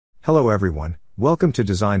Hello everyone, welcome to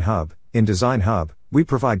Design Hub. In Design Hub, we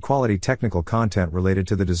provide quality technical content related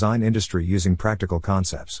to the design industry using practical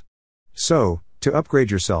concepts. So, to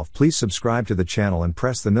upgrade yourself, please subscribe to the channel and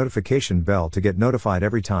press the notification bell to get notified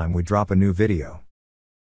every time we drop a new video.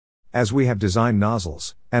 As we have designed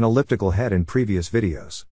nozzles and elliptical head in previous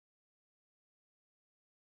videos.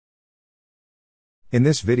 In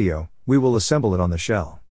this video, we will assemble it on the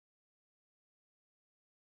shell.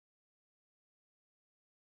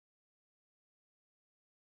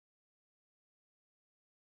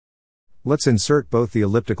 Let's insert both the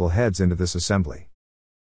elliptical heads into this assembly.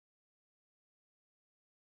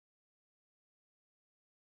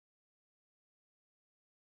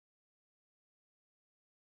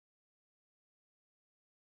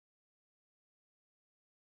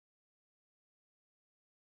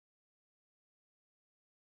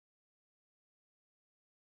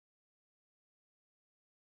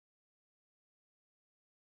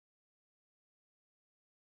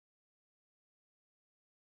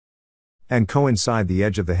 And coincide the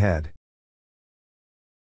edge of the head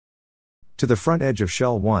to the front edge of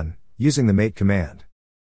shell 1, using the mate command.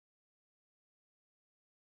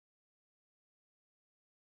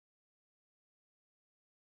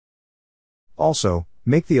 Also,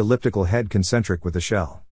 make the elliptical head concentric with the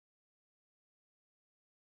shell.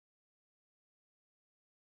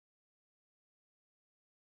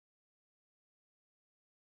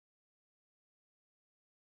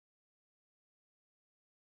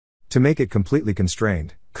 To make it completely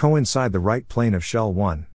constrained, coincide the right plane of shell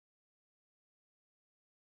 1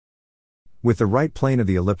 with the right plane of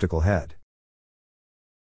the elliptical head.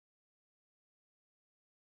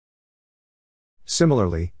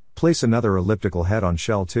 Similarly, place another elliptical head on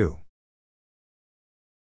shell 2.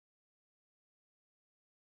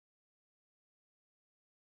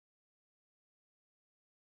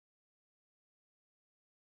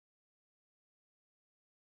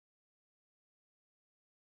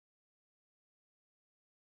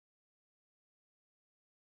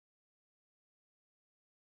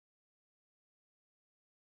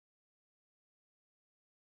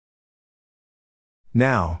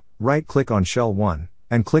 Now, right-click on shell 1,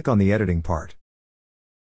 and click on the editing part.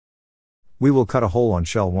 We will cut a hole on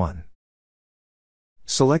shell 1.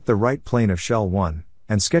 Select the right plane of shell 1,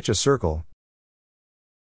 and sketch a circle.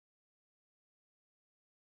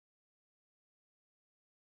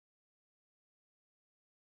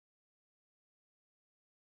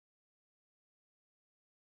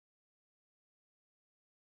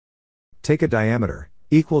 Take a diameter,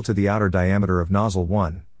 equal to the outer diameter of nozzle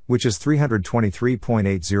 1, which is 323.80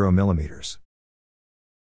 mm.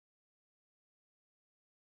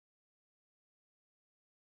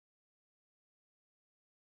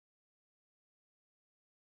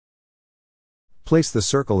 Place the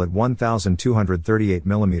circle at 1238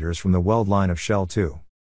 mm from the weld line of shell 2.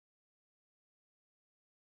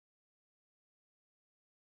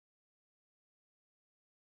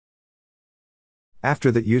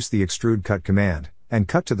 After that, use the extrude cut command, and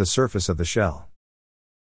cut to the surface of the shell.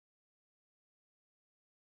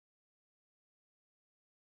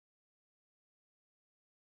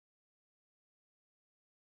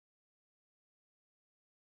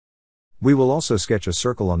 We will also sketch a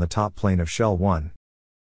circle on the top plane of shell 1.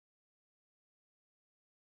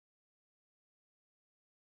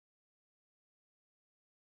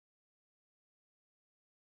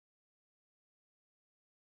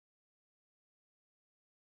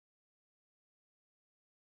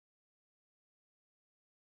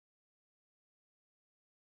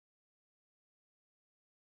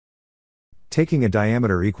 Taking a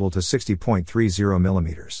diameter equal to 60.30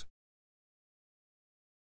 mm.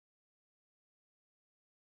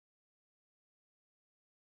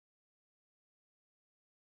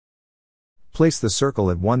 Place the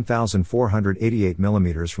circle at 1488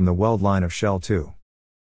 mm from the weld line of shell 2.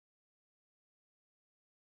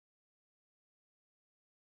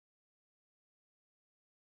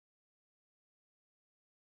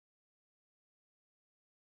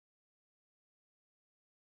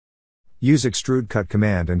 Use extrude cut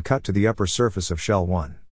command and cut to the upper surface of shell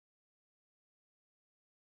 1.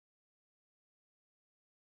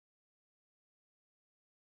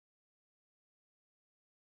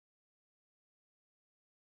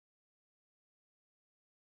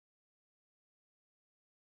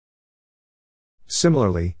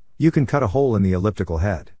 Similarly, you can cut a hole in the elliptical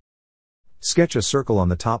head. Sketch a circle on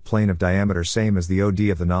the top plane of diameter same as the OD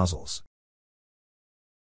of the nozzles.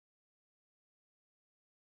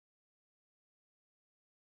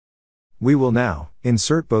 We will now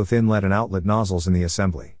insert both inlet and outlet nozzles in the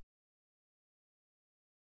assembly.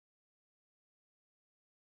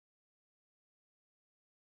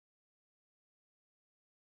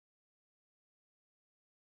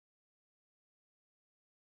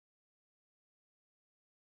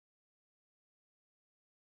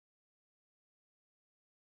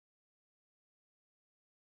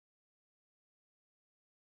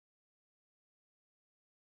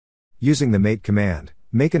 Using the mate command,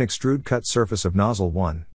 make an extrude cut surface of nozzle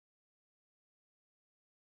 1.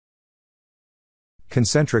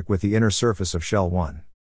 Concentric with the inner surface of shell 1.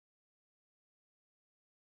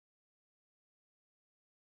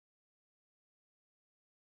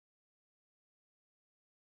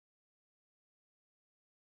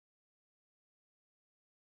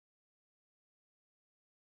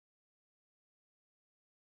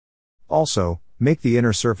 Also, make the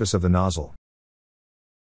inner surface of the nozzle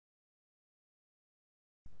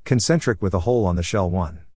concentric with a hole on the shell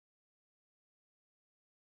 1.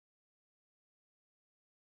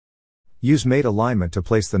 Use mate alignment to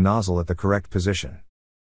place the nozzle at the correct position.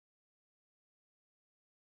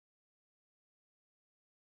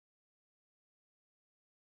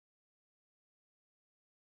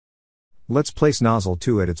 Let's place nozzle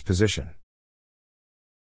 2 at its position.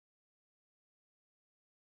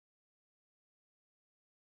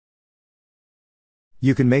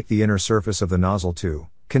 You can make the inner surface of the nozzle 2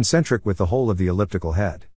 concentric with the hole of the elliptical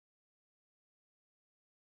head.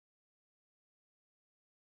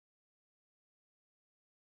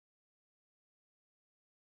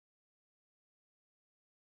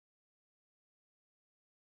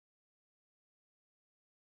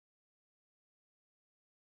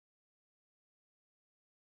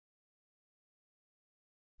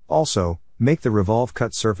 Also, make the revolve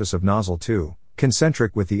cut surface of nozzle 2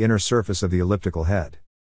 concentric with the inner surface of the elliptical head.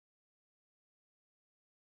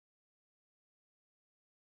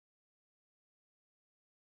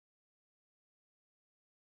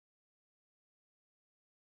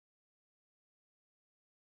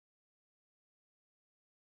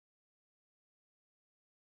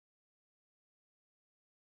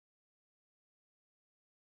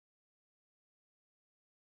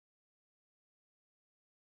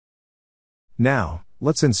 Now,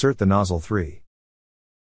 let's insert the nozzle 3.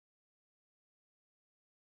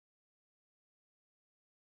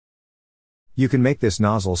 You can make this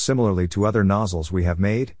nozzle similarly to other nozzles we have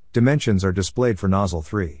made. Dimensions are displayed for nozzle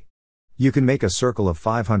 3. You can make a circle of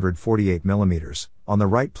 548 mm on the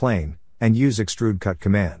right plane, and use extrude cut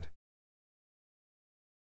command.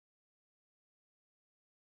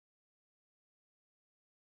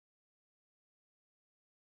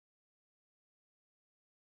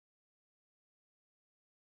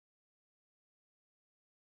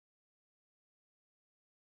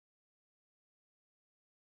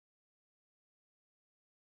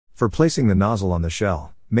 For placing the nozzle on the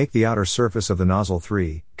shell, make the outer surface of the nozzle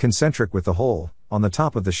 3 concentric with the hole on the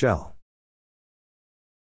top of the shell.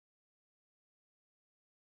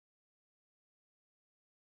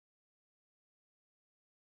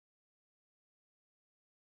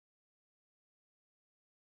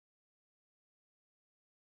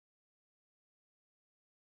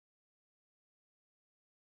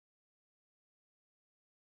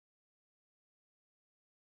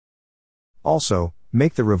 Also,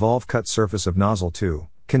 make the revolve cut surface of nozzle 2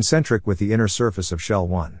 concentric with the inner surface of shell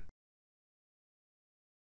 1.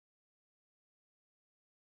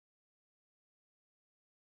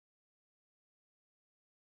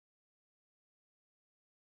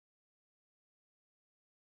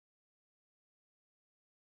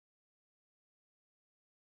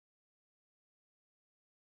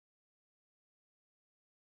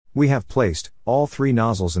 We have placed all 3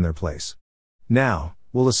 nozzles in their place. Now,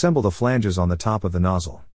 we'll assemble the flanges on the top of the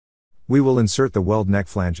nozzle. We will insert the weld neck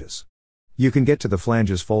flanges. You can get to the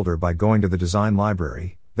flanges folder by going to the design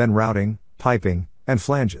library, then routing, piping, and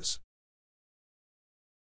flanges.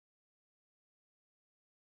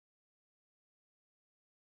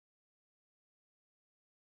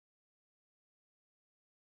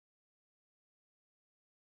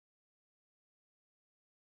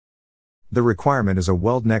 The requirement is a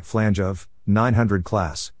weld neck flange of 900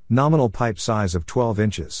 class, nominal pipe size of 12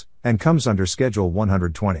 inches, and comes under Schedule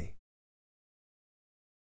 120.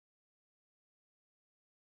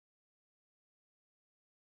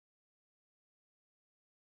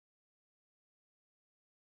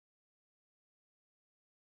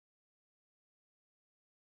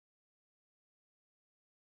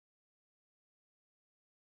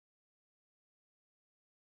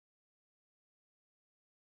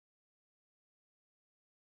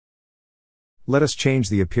 Let us change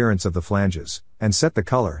the appearance of the flanges, and set the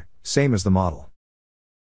color, same as the model.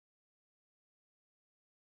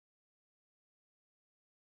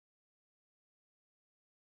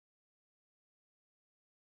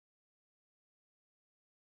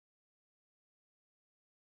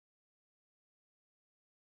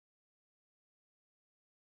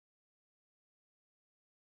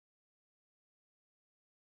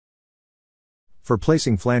 For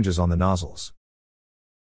placing flanges on the nozzles.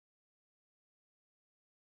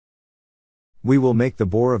 We will make the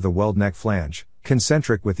bore of the weld neck flange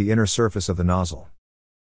concentric with the inner surface of the nozzle.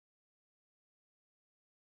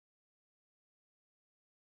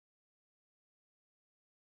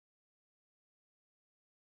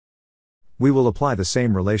 We will apply the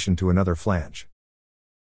same relation to another flange.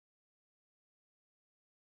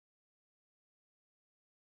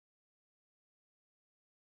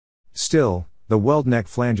 Still, the weld neck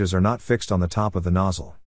flanges are not fixed on the top of the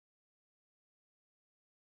nozzle.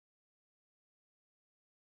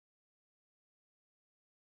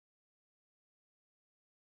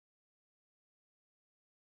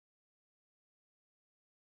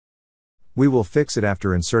 We will fix it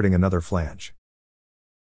after inserting another flange.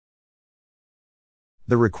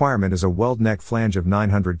 The requirement is a weld neck flange of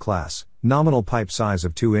 900 class, nominal pipe size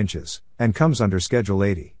of 2 inches, and comes under Schedule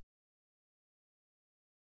 80.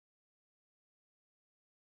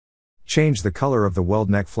 Change the color of the weld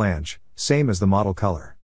neck flange, same as the model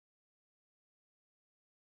color.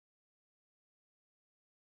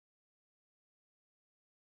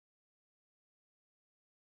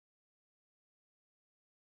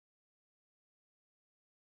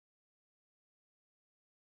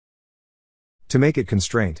 To make it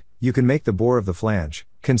constraint, you can make the bore of the flange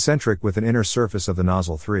concentric with an inner surface of the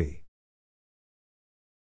nozzle 3.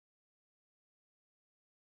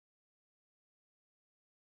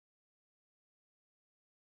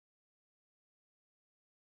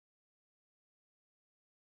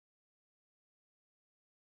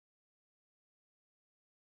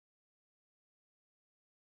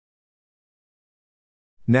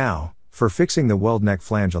 Now, for fixing the weld neck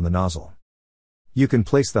flange on the nozzle. You can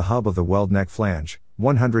place the hub of the weld neck flange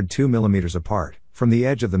 102 mm apart from the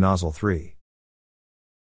edge of the nozzle 3.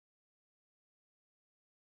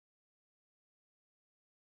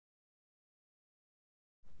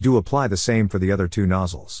 Do apply the same for the other 2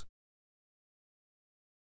 nozzles.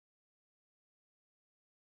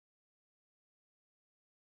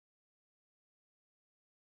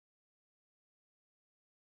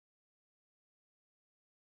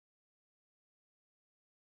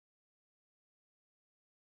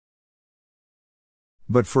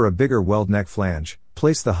 But for a bigger weld neck flange,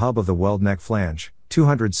 place the hub of the weld neck flange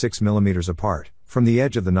 206 mm apart from the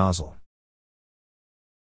edge of the nozzle.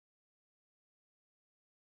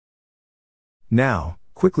 Now,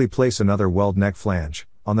 quickly place another weld neck flange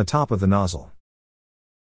on the top of the nozzle.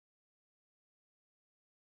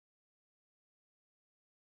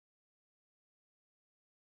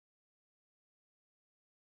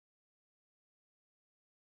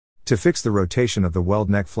 To fix the rotation of the weld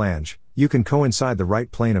neck flange, you can coincide the right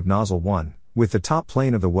plane of nozzle 1 with the top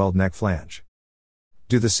plane of the weld neck flange.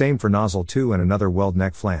 Do the same for nozzle 2 and another weld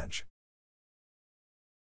neck flange.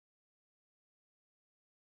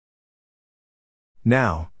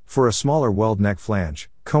 Now, for a smaller weld neck flange,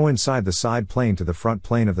 coincide the side plane to the front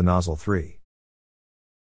plane of the nozzle 3.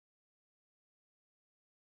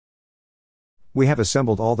 We have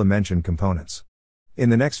assembled all the mentioned components. In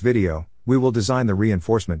the next video, we will design the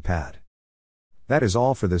reinforcement pad. That is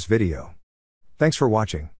all for this video. Thanks for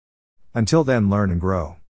watching. Until then, learn and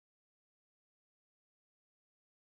grow.